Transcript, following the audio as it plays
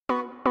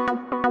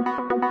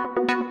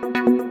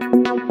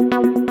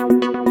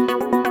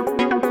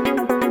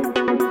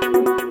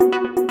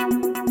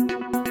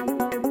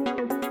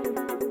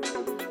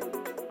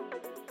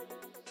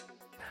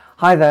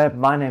Hi there,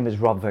 my name is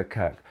Rob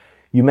Verkerk.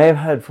 You may have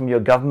heard from your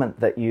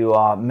government that you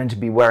are meant to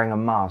be wearing a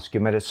mask,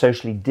 you're meant to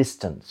socially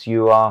distance,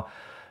 you are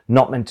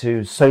not meant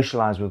to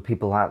socialize with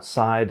people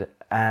outside,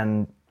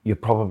 and you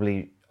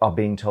probably are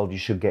being told you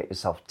should get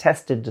yourself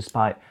tested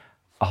despite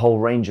a whole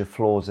range of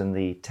flaws in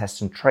the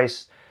test and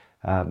trace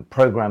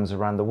programs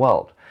around the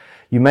world.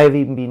 You may have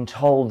even been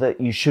told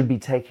that you should be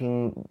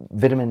taking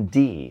vitamin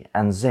D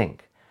and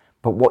zinc,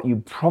 but what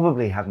you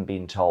probably haven't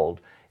been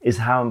told is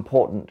how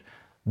important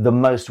the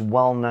most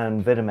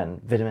well-known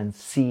vitamin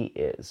C,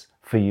 is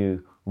for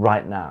you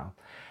right now.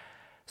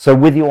 So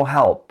with your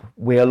help,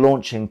 we are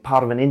launching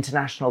part of an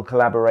international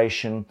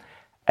collaboration,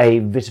 a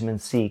vitamin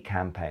C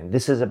campaign.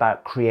 This is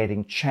about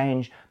creating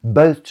change,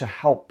 both to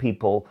help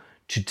people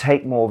to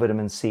take more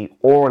vitamin C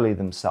orally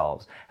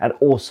themselves, and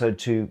also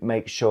to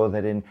make sure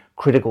that in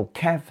critical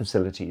care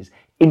facilities,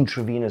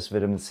 intravenous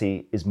vitamin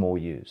C is more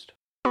used.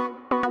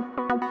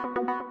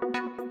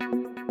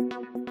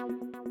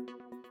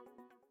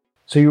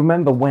 So you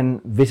remember when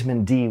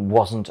vitamin D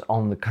wasn't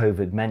on the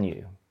COVID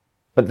menu,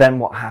 but then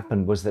what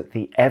happened was that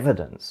the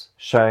evidence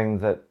showing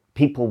that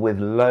people with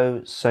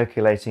low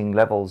circulating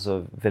levels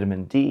of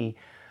vitamin D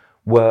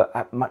were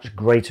at much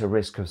greater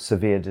risk of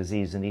severe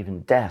disease and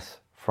even death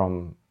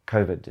from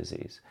COVID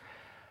disease.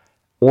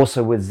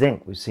 Also with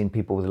zinc, we've seen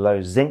people with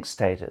low zinc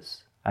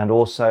status, and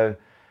also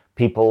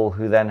people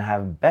who then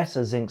have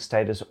better zinc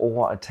status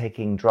or are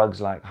taking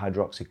drugs like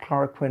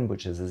hydroxychloroquine,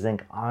 which is a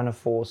zinc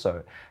ionophore, so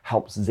it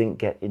helps zinc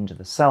get into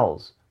the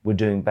cells. We're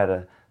doing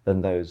better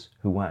than those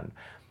who weren't.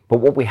 But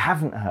what we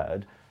haven't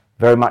heard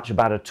very much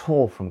about at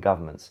all from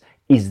governments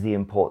is the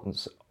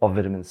importance of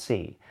vitamin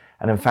C.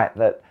 And in fact,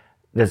 that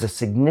there's a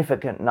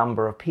significant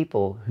number of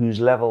people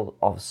whose level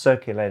of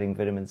circulating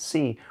vitamin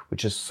C,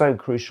 which is so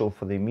crucial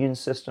for the immune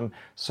system,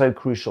 so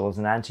crucial as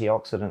an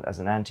antioxidant, as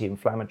an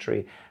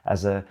anti-inflammatory,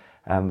 as a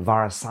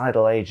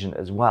virucidal agent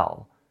as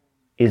well,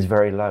 is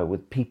very low,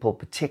 with people,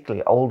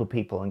 particularly older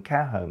people in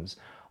care homes,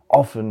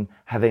 often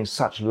having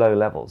such low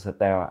levels that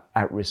they are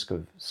at risk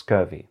of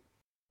scurvy.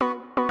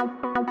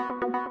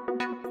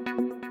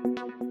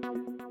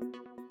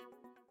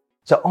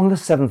 So on the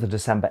 7th of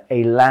December,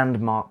 a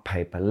landmark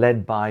paper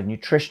led by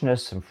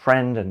nutritionist and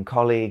friend and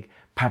colleague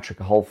Patrick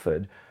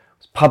Holford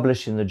was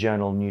published in the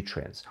journal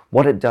Nutrients.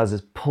 What it does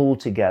is pull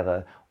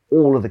together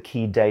all of the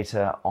key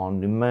data on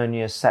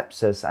pneumonia,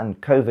 sepsis,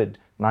 and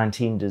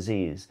COVID-19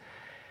 disease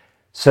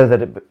so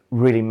that it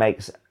really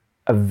makes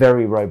a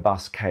very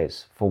robust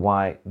case for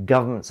why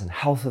governments and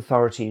health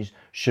authorities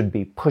should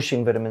be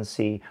pushing vitamin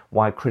C,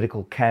 why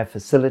critical care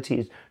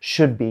facilities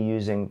should be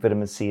using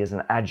vitamin C as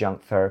an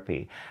adjunct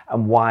therapy,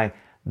 and why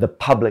the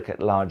public at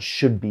large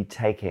should be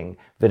taking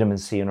vitamin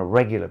C on a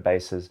regular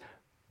basis,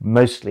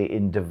 mostly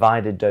in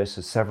divided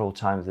doses several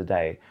times a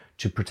day,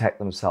 to protect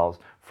themselves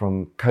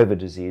from COVID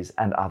disease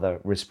and other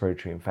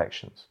respiratory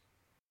infections.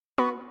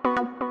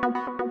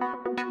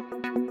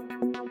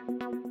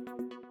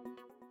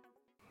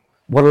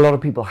 What a lot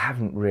of people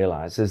haven't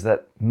realized is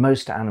that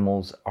most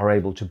animals are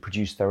able to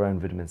produce their own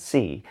vitamin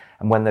C,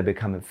 and when they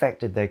become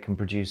infected, they can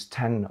produce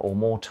 10 or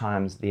more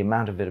times the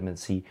amount of vitamin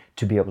C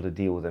to be able to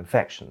deal with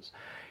infections.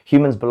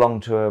 Humans belong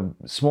to a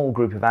small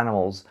group of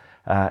animals,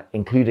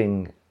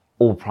 including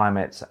all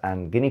primates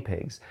and guinea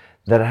pigs,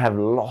 that have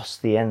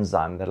lost the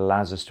enzyme that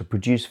allows us to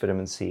produce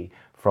vitamin C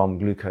from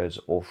glucose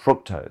or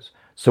fructose.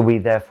 So we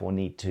therefore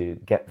need to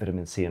get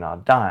vitamin C in our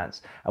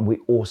diets, and we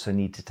also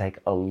need to take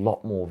a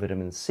lot more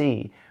vitamin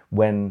C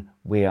when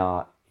we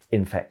are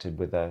infected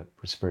with a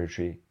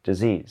respiratory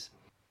disease.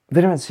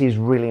 Vitamin C is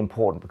really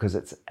important because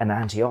it's an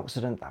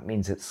antioxidant. That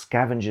means it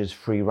scavenges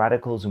free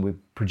radicals, and we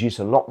produce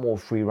a lot more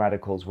free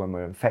radicals when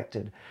we're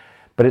infected.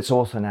 But it's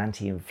also an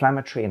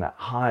anti-inflammatory, and at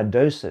higher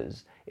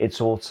doses,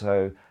 it's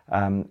also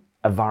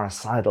a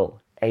virucidal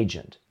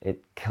agent.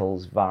 It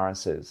kills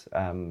viruses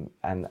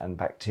and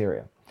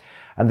bacteria.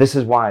 And this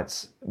is why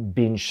it's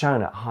been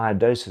shown at higher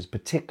doses,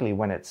 particularly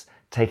when it's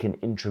taken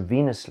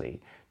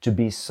intravenously, to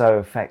be so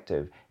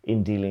effective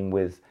in dealing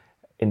with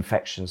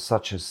infections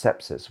such as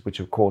sepsis, which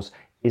of course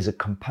is a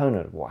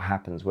component of what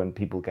happens when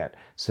people get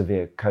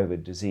severe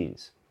COVID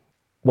disease.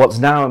 What's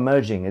now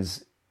emerging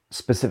is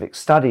specific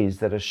studies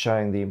that are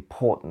showing the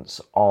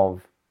importance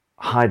of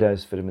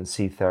high-dose vitamin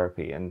C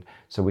therapy. And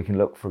so we can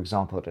look, for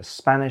example, at a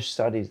Spanish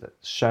study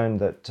that's shown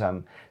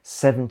that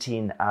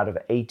 17 out of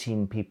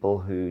 18 people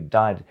who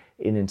died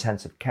in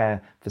intensive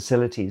care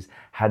facilities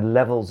had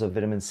levels of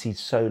vitamin C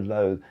so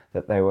low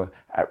that they were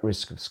at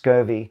risk of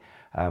scurvy.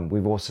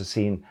 We've also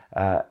seen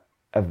a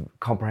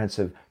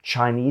comprehensive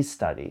Chinese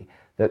study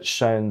that's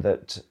shown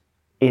that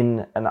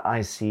in an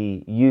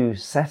ICU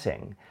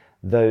setting,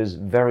 those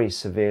very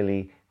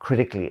severely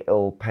critically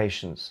ill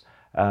patients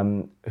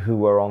who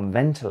were on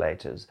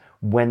ventilators,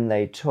 when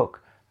they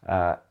took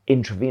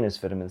intravenous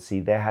vitamin C,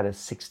 they had a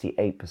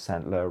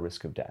 68% lower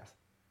risk of death.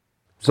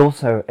 There's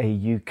also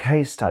a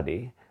UK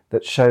study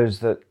that shows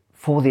that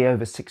for the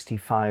over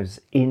 65s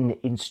in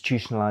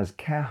institutionalized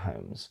care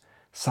homes,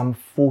 some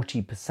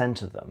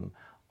 40% of them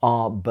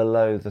are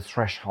below the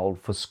threshold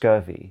for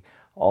scurvy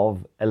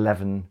of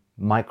 11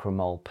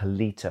 micromole per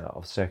litre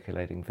of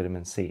circulating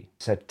vitamin C.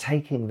 So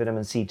taking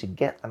vitamin C to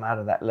get them out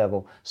of that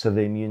level so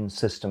the immune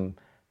system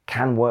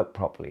can work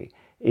properly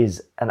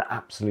is an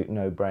absolute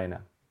no-brainer.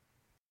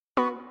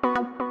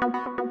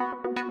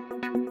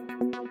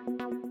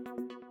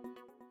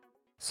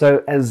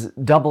 So as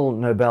double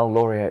Nobel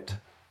laureate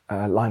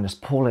Linus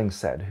Pauling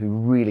said, who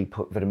really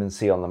put vitamin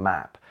C on the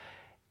map,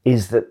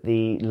 is that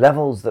the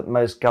levels that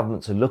most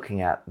governments are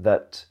looking at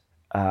that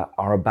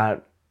are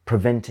about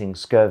preventing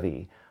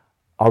scurvy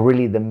are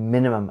really the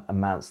minimum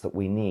amounts that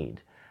we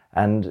need.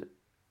 And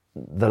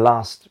the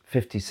last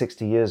 50,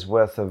 60 years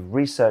worth of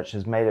research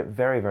has made it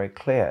very, very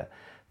clear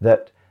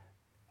that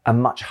a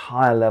much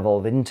higher level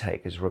of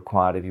intake is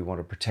required if you want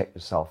to protect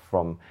yourself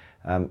from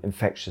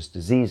infectious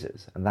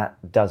diseases, and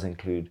that does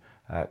include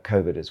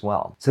COVID as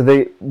well. So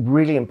the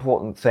really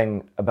important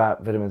thing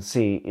about vitamin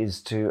C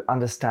is to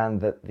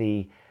understand that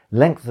the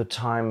length of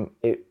time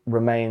it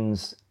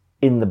remains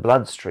in the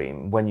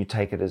bloodstream when you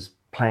take it as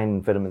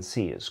plain vitamin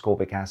C,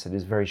 ascorbic acid,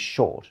 is very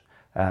short,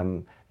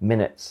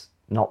 minutes,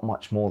 not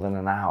much more than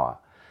an hour.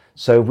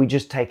 So if we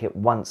just take it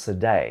once a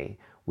day,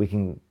 we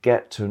can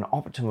get to an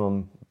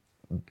optimum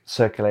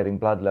circulating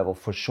blood level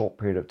for a short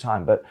period of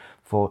time. But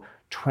for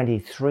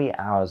 23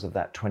 hours of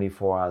that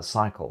 24-hour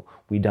cycle,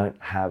 we don't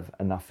have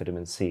enough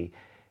vitamin C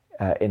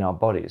in our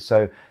bodies.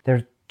 So there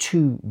are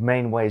two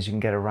main ways you can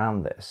get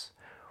around this.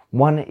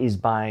 One is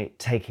by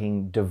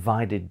taking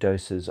divided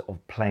doses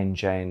of plain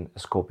Jane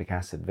ascorbic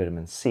acid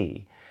vitamin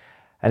C.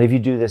 And if you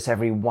do this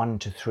every 1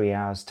 to 3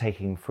 hours,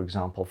 taking, for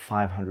example,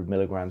 500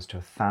 milligrams to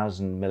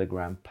 1,000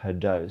 milligrams per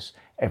dose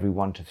every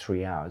 1 to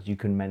 3 hours, you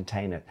can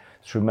maintain it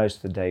through most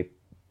of the day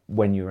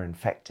when you're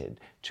infected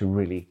to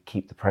really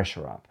keep the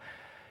pressure up.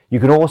 You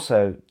can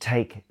also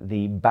take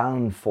the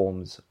bound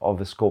forms of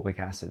ascorbic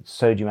acid,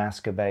 sodium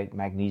ascorbate,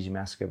 magnesium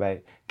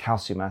ascorbate,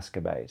 calcium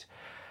ascorbate.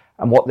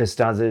 And what this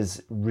does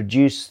is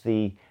reduce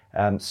the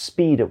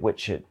speed at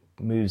which it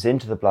moves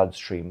into the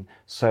bloodstream,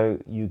 so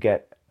you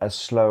get a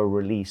slower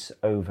release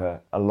over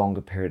a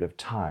longer period of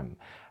time.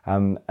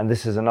 And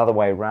this is another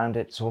way around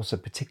it. It's also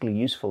particularly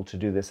useful to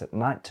do this at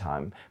night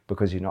time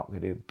because you're not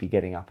going to be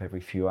getting up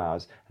every few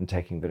hours and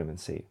taking vitamin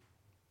C.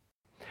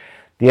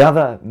 The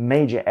other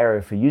major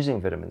area for using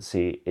vitamin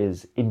C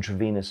is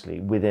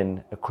intravenously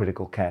within a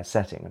critical care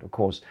setting. And of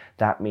course,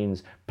 that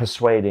means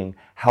persuading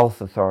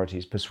health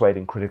authorities,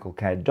 persuading critical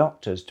care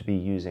doctors to be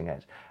using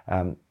it.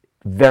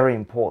 Very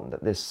important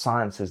that this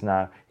science is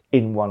now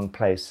in one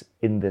place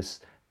in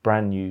this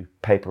brand new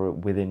paper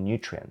within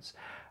Nutrients.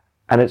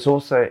 And it's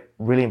also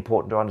really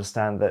important to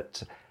understand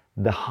that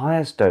the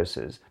highest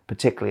doses,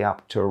 particularly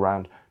up to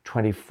around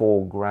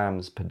 24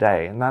 grams per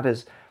day, and that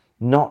is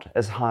not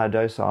as high a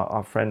dose.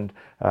 Our friend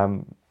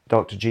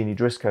Dr. Jeannie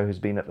Driscoll, who's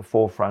been at the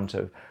forefront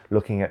of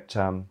looking at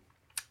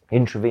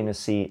intravenous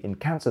C in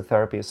cancer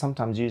therapy, is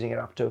sometimes using it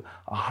up to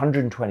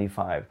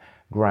 125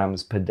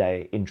 grams per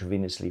day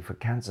intravenously for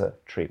cancer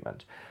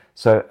treatment.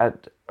 So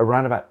at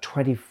around about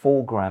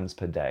 24 grams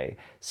per day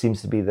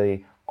seems to be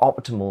the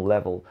optimal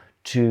level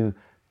to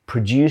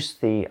produce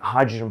the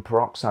hydrogen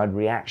peroxide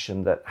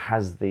reaction that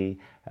has the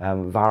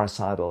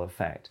virucidal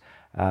effect.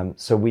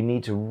 So we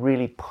need to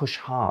really push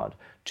hard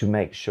to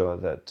make sure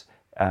that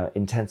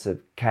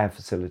intensive care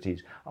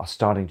facilities are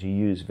starting to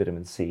use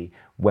vitamin C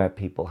where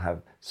people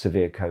have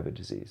severe COVID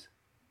disease.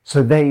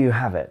 So there you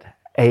have it.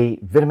 A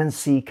vitamin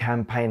C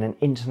campaign and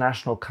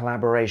international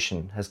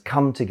collaboration has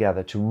come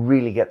together to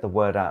really get the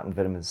word out on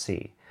vitamin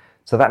C.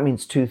 So that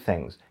means two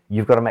things.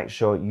 You've got to make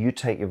sure you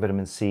take your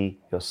vitamin C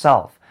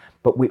yourself,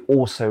 but we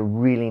also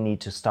really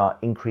need to start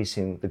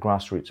increasing the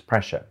grassroots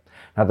pressure.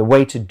 Now, the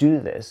way to do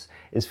this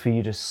is for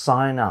you to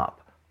sign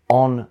up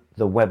on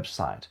the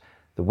website.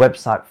 The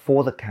website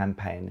for the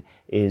campaign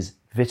is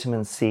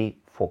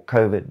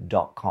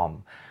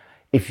vitaminc4covid.com.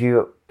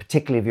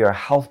 Particularly if you're a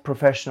health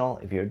professional,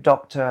 if you're a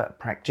doctor, a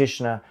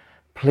practitioner,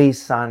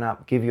 please sign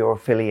up, give your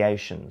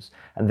affiliations,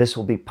 and this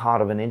will be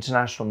part of an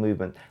international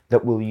movement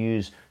that we'll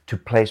use to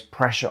place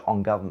pressure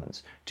on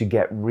governments to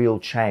get real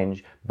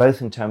change,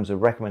 both in terms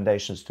of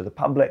recommendations to the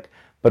public,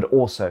 but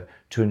also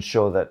to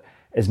ensure that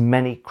as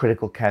many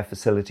critical care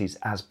facilities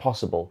as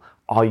possible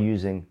are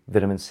using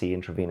vitamin C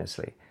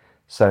intravenously.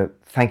 So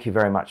thank you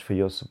very much for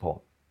your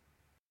support.